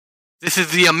This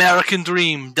is the American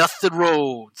Dream, Dustin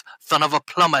Rhodes, son of a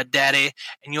plumber, daddy,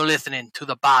 and you're listening to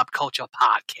the Bob Culture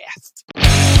Podcast.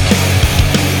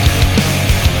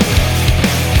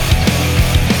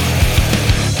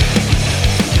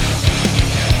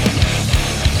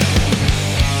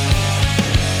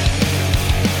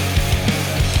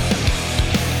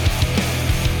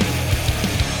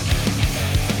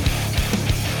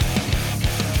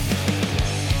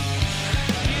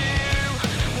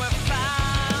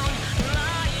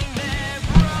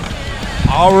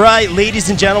 All right, ladies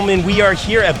and gentlemen, we are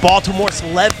here at Baltimore's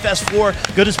Lev Fest 4.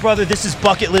 Goodest brother, this is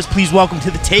Bucket List. Please welcome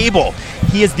to the table.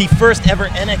 He is the first ever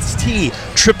NXT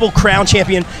Triple Crown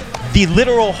champion, the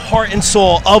literal heart and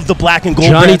soul of the black and gold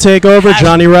Johnny brand. Takeover,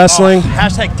 Johnny Wrestling.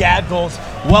 Hashtag Dad Goals.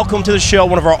 Welcome to the show,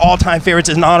 one of our all-time favorites.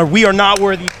 It's an honor. We are not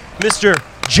worthy, Mr.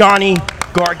 Johnny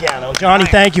Gargano. Johnny,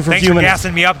 thank you for Thanks a few for minutes.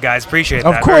 gassing me up, guys. Appreciate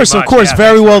Of that. course. Yeah,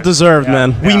 Very thanks, well man. deserved, Yeah.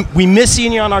 man. We miss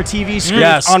seeing you on our TV screen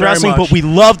Yes, on very wrestling, much. but we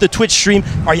love the Twitch stream.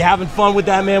 Are you having fun with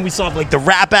that, man? We saw like the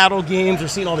rap battle games. We're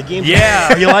seeing all the games.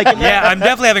 Yeah. Are you liking that? Yeah, I'm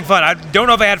definitely having fun. I don't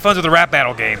know if I had fun with the rap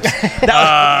battle games.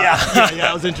 Yeah,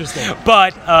 that was interesting.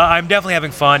 But I'm definitely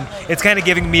having fun. It's kind of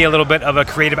giving me a little bit of a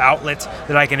creative outlet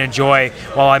that I can enjoy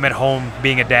while I'm at home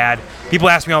being a dad. People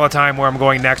ask me all the time where I'm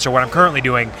going next or what I'm currently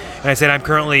doing, and I said I'm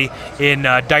currently in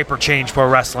diaper change pro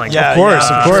wrestling. Yeah, Of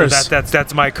course. So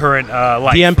that's my current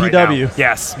life. The right MPW. now.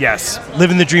 Yes.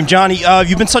 Living the dream. Johnny,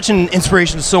 you've been such an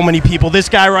inspiration to so many people. This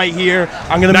guy right here,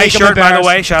 I'm going to Nice make him shirt, by the embarrassed.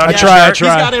 way. Shout out I to try. shirt. He's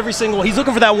got every single. He's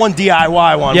looking for that one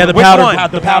DIY one. Yeah, the Which powder-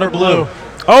 one? The powder blue.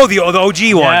 Oh, the OG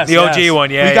one. Yes, the OG yes.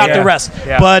 one. Yeah. We got yeah. the rest.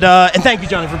 Yeah. But and thank you,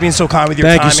 Johnny, for being so kind with your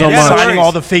Thank time you so and much. signing Yeah, no all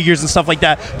worries. the figures and stuff like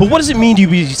that. But what does it mean to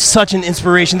be such an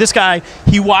inspiration? This guy,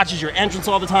 he watches your entrance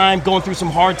all the time, going through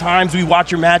some hard times. We watch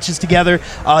your matches together.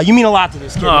 You mean a lot to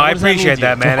this kid. Oh, man. What I does that mean appreciate to you?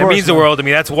 that, man. Of It course, means the man. world to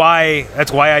me. That's why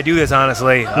I do this,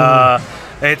 honestly.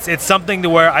 It's something to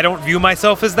where I don't view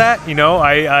myself as that. You know,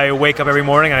 I wake up every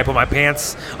morning and I put my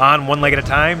pants on one leg at a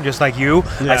time, just like you.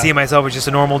 Yeah. I see myself as just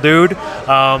a normal dude.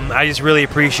 I just really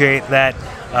appreciate that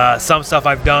some stuff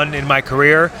I've done in my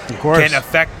career can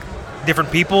affect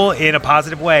different people in a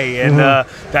positive way, and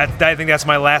that I think that's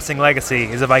my lasting legacy,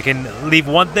 is if I can leave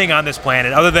one thing on this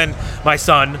planet other than my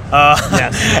son.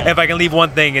 If I can leave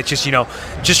one thing, it's just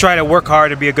just try to work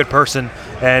hard and be a good person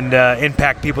and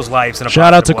impact people's lives in a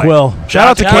Shout out to positive way. Quill. Shout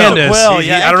out to Shout out to Candace. Quill.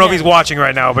 I don't know if he's watching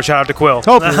right now, but shout out to Quill.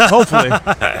 Hopefully.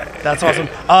 That's awesome.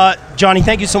 Johnny,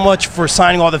 thank you so much for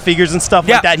signing all the figures and stuff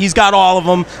Yeah. like that. He's got all of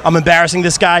them. I'm embarrassing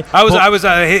this guy. I was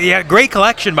great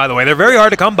collection, by the way. They're very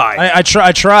hard to come by. I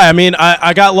try. I mean,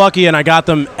 I got lucky and I got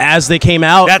them as they came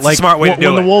out. That's the smart way to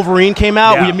do when it. the Wolverine came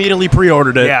out, Yeah. we immediately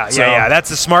pre-ordered it. Yeah.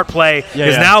 That's a smart play. Yeah,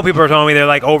 Because yeah. now people are telling me they're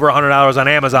like over $100 on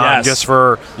Amazon Yes. just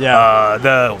for Yeah.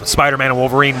 the Spider-Man and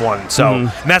Wolverine one. So,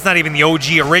 and that's not even the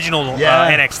OG original Yeah.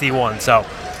 NXT one. So,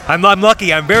 I'm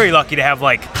lucky. I'm very lucky to have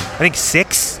I think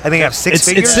six. I think I have six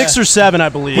figures. It's 6 or 7, I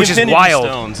believe. Which is Infinity wild.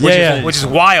 Stones. Which is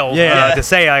wild Yeah. to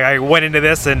say. I went into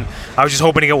this and I was just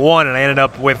hoping to get one, and I ended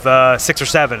up with 6 or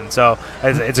 7. So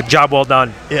it's a job well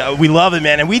done. Yeah, we love it,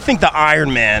 man, and we think the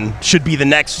Iron Man should be the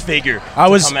next figure to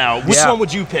come out. Which one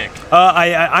would you pick?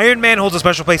 Iron Man holds a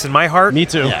special place in my heart. Me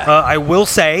too. Yeah. I will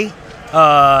say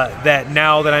that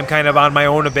now that I'm kind of on my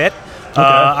own a bit,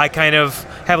 I kind of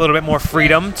have a little bit more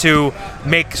freedom to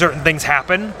make certain things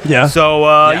happen. Yeah. So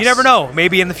Yes. you never know.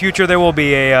 Maybe in the future there will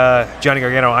be a Johnny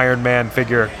Gargano Iron Man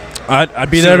figure. I'd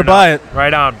be soon there to buy enough. it.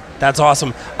 Right on. That's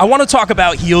awesome. I want to talk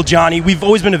about heel Johnny. We've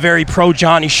always been a very pro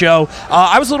Johnny show.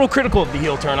 I was a little critical of the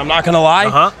heel turn, I'm not going to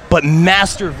lie, but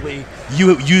masterfully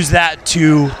you use that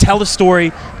to tell a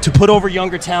story, to put over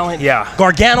younger talent. Yeah.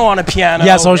 Gargano on a piano.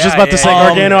 Yes, I was just about to say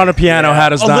Gargano on a piano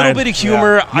had us a dying. little bit of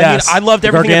humor. I Yes. mean, I loved The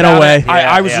everything Gargano about way. it.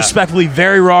 I was respectfully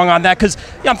very wrong on that because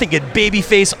I'm thinking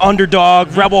babyface,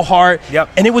 underdog, rebel heart. Yep.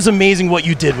 And it was amazing what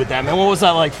you did with that, man. What was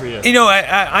that like for you? You know,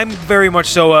 I'm very much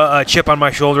so a chip on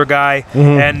my shoulder guy,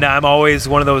 and I'm always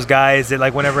one of those guys that,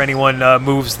 like, whenever anyone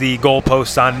moves the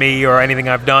goalposts on me or anything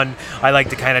I've done, I like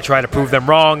to kind of try to prove them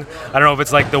wrong. I don't know if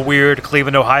it's like the weird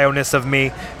Cleveland, Ohio-ness of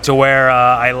me to where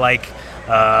I like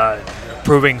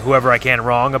proving whoever I can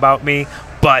wrong about me.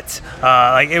 But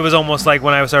it was almost like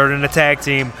when I started in a tag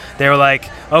team, they were like,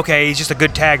 okay, he's just a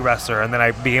good tag wrestler. And then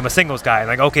I became a singles guy.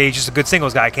 Like, okay, he's just a good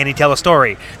singles guy. Can he tell a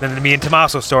story? Then me and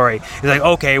Tommaso's story. He's like,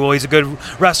 okay, well, he's a good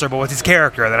wrestler, but what's his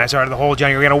character? Then I started the whole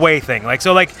Johnny Gargano way thing. It's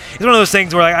one of those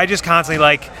things where I just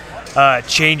constantly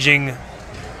changing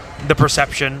the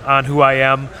perception on who I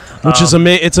am. Which is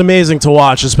it's amazing to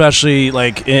watch, especially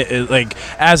like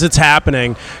as it's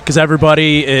happening, because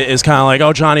everybody is kind of like,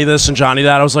 oh, Johnny this and Johnny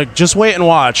that. I was like, just wait and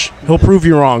watch. He'll prove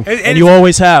you wrong, and you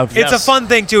always have. It's a fun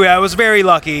thing too. I was very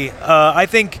lucky. I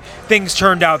think things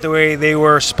turned out the way they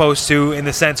were supposed to, in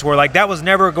the sense where like that was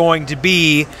never going to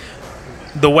be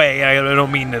the way, I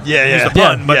don't mean to use the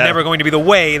pun, but never going to be the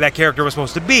way that character was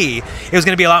supposed to be. It was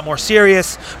going to be a lot more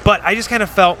serious, but I just kind of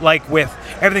felt like with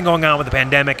everything going on with the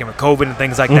pandemic and with COVID and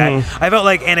things like that, I felt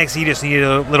like NXT just needed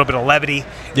a little bit of levity,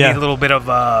 needed a little bit of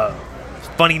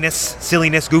funniness,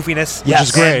 silliness, goofiness, which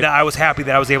is great. And I was happy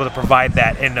that I was able to provide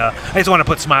that, and I just want to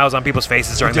put smiles on people's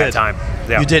faces during that time.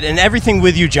 Yeah. You did, and everything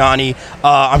with you, Johnny,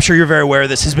 I'm sure you're very aware of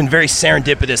this, has been very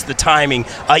serendipitous, the timing,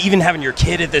 even having your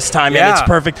kid at this time, and it's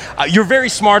perfect. You're very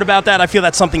smart about that. I feel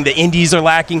that's something the indies are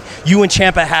lacking. You and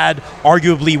Ciampa had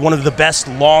arguably one of the best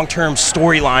long-term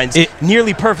storylines,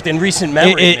 nearly perfect in recent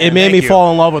memory. It made me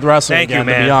fall in love with wrestling again,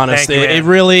 to be honest. It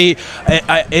really,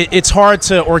 it's hard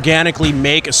to organically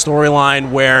make a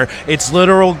storyline where it's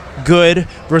literal good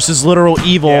versus literal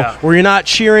evil, where you're not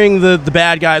cheering the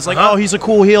bad guys like, oh, he's a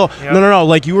cool heel. No.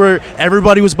 Like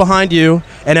everybody was behind you,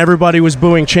 and everybody was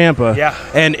booing Ciampa. Yeah.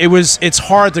 And it's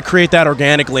hard to create that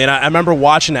organically. And I remember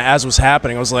watching it as it was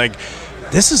happening. I was like,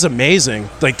 this is amazing.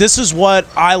 Like, this is what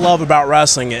I love about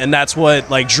wrestling, and that's what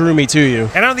like drew me to you.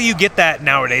 And I don't think you get that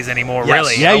nowadays anymore,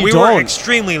 really. Yeah, we were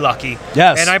extremely lucky.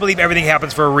 Yes. And I believe everything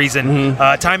happens for a reason.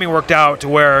 Timing worked out to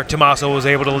where Tommaso was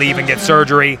able to leave and get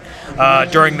surgery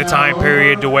during the time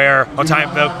period to where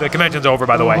the convention's over,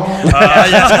 by the way.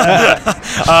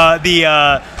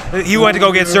 He went to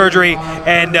go get surgery,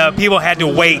 and people had to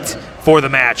wait for the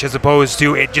match as opposed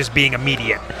to it just being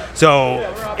immediate. So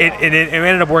it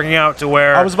ended up working out to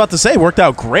where... I was about to say, it worked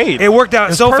out great. It worked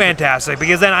out so fantastic,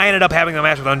 because then I ended up having a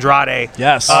match with Andrade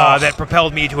that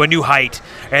propelled me to a new height.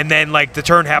 And then like the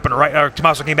turn happened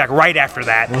Tommaso came back right after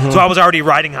that. So I was already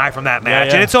riding high from that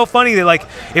match. And it's so funny that like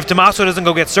if Tommaso doesn't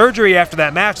go get surgery after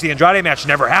that match, the Andrade match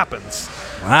never happens.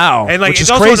 Wow. And like, which it's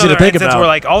is also crazy another to think instance about. where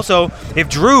like also if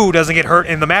Drew doesn't get hurt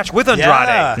in the match with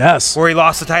Andrade, where he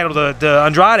lost the title to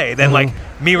Andrade, then like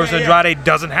me versus Andrade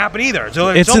doesn't happen either.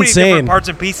 So there's so many different parts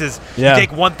and pieces. You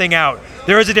take one thing out,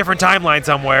 there is a different timeline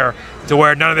somewhere to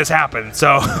where none of this happened.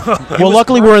 So well,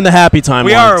 luckily we're in the happy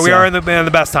timeline. We are in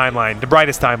the best timeline, the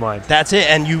brightest timeline. That's it.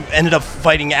 And you ended up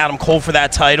fighting Adam Cole for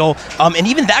that title, and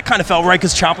even that kind of felt right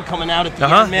because Ciampa coming out at the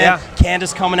end, man.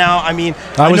 Candace coming out. I mean,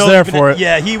 I was there for it.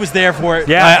 Yeah, he was there for it.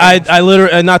 Yeah, I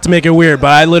literally, not to make it weird, but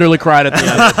I literally cried at the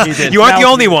end. He did. You aren't the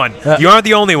only one. You aren't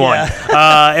the only one.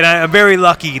 And I'm very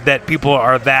lucky that people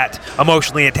are that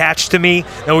emotionally attached to me,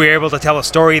 and we were able to tell a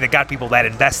story that got people that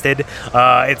invested.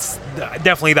 It's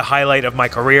definitely the highlight of my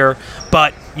career,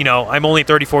 but you know, I'm only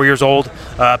 34 years old.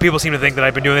 People seem to think that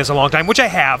I've been doing this a long time, which I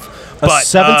have. But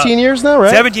 17 years now, right?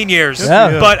 17 years.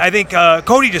 Yeah. But I think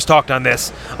Cody just talked on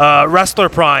this. Wrestler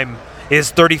prime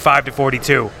is 35 to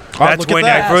 42. That's when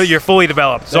you're fully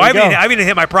developed. So I haven't even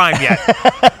hit my prime yet.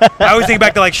 I always think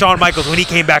back to like Shawn Michaels when he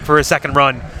came back for his second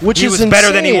run. Which he is was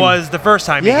better than he was the first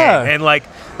time he came. And like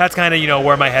that's kind of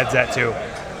where my head's at too.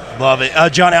 Love it.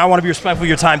 Johnny, I want to be respectful of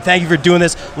your time. Thank you for doing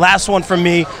this. Last one from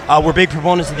me. We're big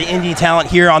proponents of the indie talent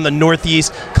here on the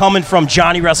Northeast. Coming from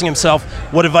Johnny Wrestling himself,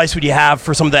 what advice would you have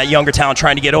for some of that younger talent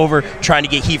trying to get over, trying to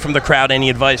get heat from the crowd? Any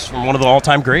advice from one of the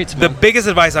all-time greats? The biggest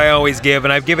advice I always give,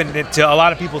 and I've given it to a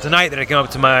lot of people tonight that have come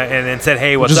up to my and said,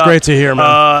 hey, what's up? Which is great to hear, man.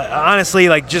 Honestly,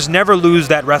 like, just never lose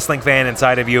that wrestling fan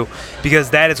inside of you,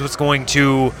 because that is what's going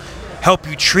to help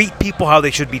you treat people how they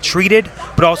should be treated,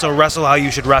 but also wrestle how you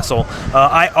should wrestle.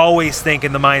 I always think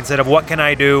in the mindset of what can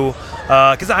I do,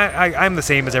 because I'm the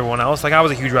same as everyone else. Like, I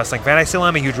was a huge wrestling fan. I still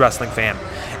am a huge wrestling fan.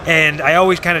 And I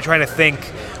always kind of try to think,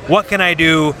 what can I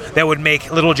do that would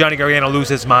make little Johnny Gargano lose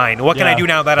his mind? What can I do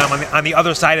now that I'm on the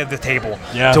other side of the table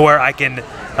to where I can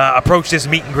approach this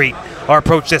meet and greet, or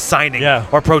approach this signing,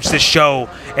 or approach this show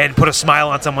and put a smile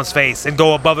on someone's face and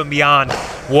go above and beyond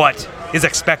what is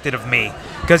expected of me?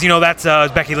 Because, that's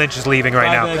Becky Lynch is leaving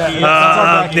right now.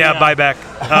 Bye, Beck.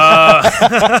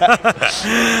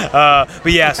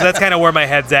 But yeah, so that's kind of where my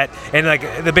head's at. And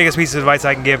like the biggest piece of advice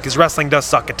I can give, because wrestling does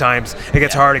suck at times. It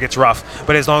gets hard, it gets rough.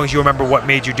 But as long as you remember what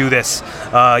made you do this,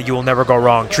 you will never go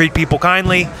wrong. Treat people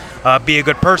kindly. Be a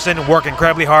good person, work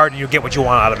incredibly hard, and you'll get what you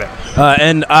want out of it.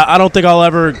 And I don't think I'll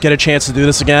ever get a chance to do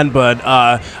this again, but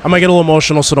I might get a little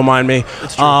emotional, so don't mind me.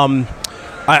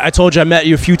 I told you I met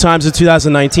you a few times in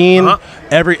 2019.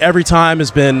 Every time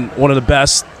has been one of the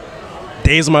best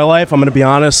days of my life. I'm going to be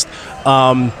honest.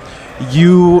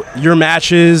 Your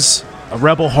matches,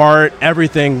 Rebel Heart,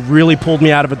 everything really pulled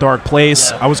me out of a dark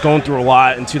place. I was going through a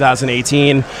lot in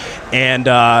 2018, and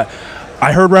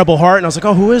I heard Rebel Heart, and I was like,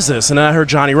 oh, who is this? And then I heard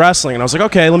Johnny Wrestling, and I was like,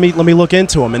 okay, let me look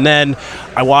into him. And then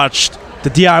I watched the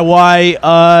DIY.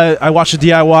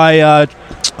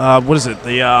 What is it?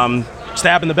 The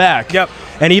Stab in the Back. Yep.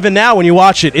 And even now, when you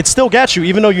watch it, it still gets you.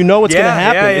 Even though you know what's going to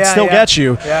happen, it still gets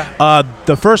you. Yeah.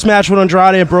 The first match with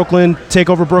Andrade in Brooklyn,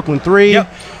 TakeOver Brooklyn 3.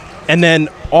 Yep. And then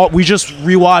we just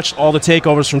rewatched all the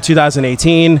takeovers from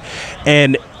 2018,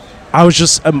 and I was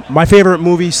just my favorite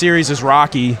movie series is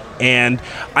Rocky, and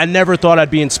I never thought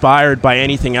I'd be inspired by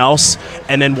anything else.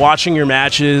 And then watching your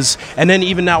matches, and then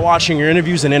even now watching your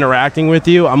interviews and interacting with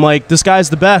you, I'm like, this guy's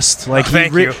the best. Like he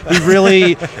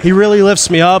really lifts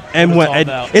me up. And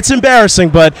it's embarrassing,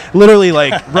 but literally,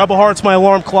 like Rebel Heart's my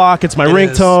alarm clock. It's my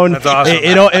ringtone. That's awesome.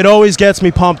 It always gets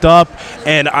me pumped up,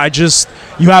 and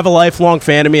you have a lifelong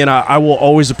fan of me, and I will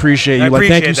always appreciate you.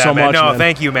 Thank you so much. No, man.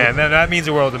 thank you, man. That means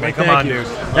the world to me. Come on, dude.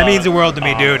 That That means the world to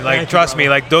me, dude. Like, trust me.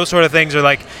 Like, those sort of things are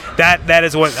like that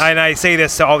is what. And I say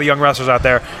this to all the young wrestlers out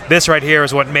there. This right here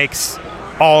is what makes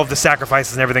all of the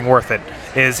sacrifices and everything worth it.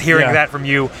 Is hearing that from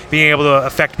you, being able to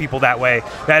affect people that way.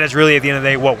 That is really, at the end of the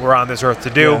day, what we're on this earth to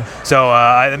do. Yeah. So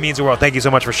that means the world. Thank you so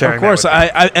much for sharing. Of course,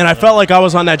 that I felt like I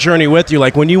was on that journey with you.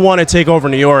 Like when you want to take over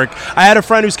New York, I had a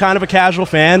friend who's kind of a casual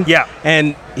fan. Yeah.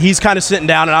 And he's kind of sitting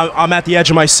down, and I'm at the edge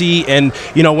of my seat. And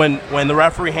you know, when the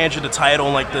referee hands you the title,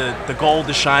 and like the gold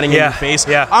is shining in your face,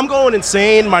 I'm going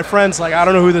insane. My friend's like, I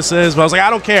don't know who this is, but I was like, I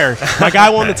don't care. My guy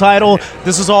won the title.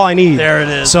 This is all I need. There it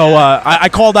is. So I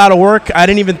called out of work. I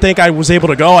didn't even think I was able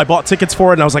to go. I bought tickets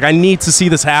for it, and I was like, I need to see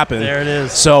this happen. There it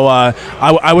is. So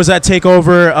I was at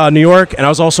TakeOver New York, and I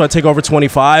was also at TakeOver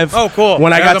 25. Oh, cool.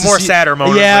 When I got a more sadder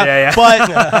moment. Yeah.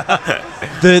 But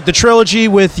the trilogy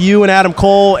with you and Adam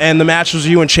Cole and the matches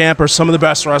with you and Champ are some of the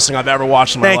best wrestling I've ever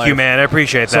watched in my life. Thank you, man. I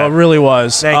appreciate that. So it really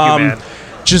was. Thank you, man.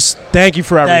 Just thank you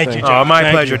for everything. Thank you, oh, my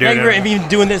pleasure, dude. Thank you for even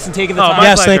doing this and taking the time.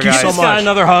 Yes, pleasure, thank you guys. so Just got much.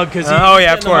 another hug. Oh,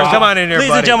 yeah, of course. Come on in here, Ladies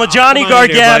buddy. and gentlemen, Johnny Come on in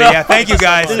here, Gargano. buddy. Yeah, thank you,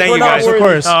 guys. Thank you, guys. Of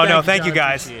course. Oh, no, thank you,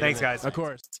 guys. Thanks, guys. Of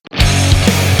course.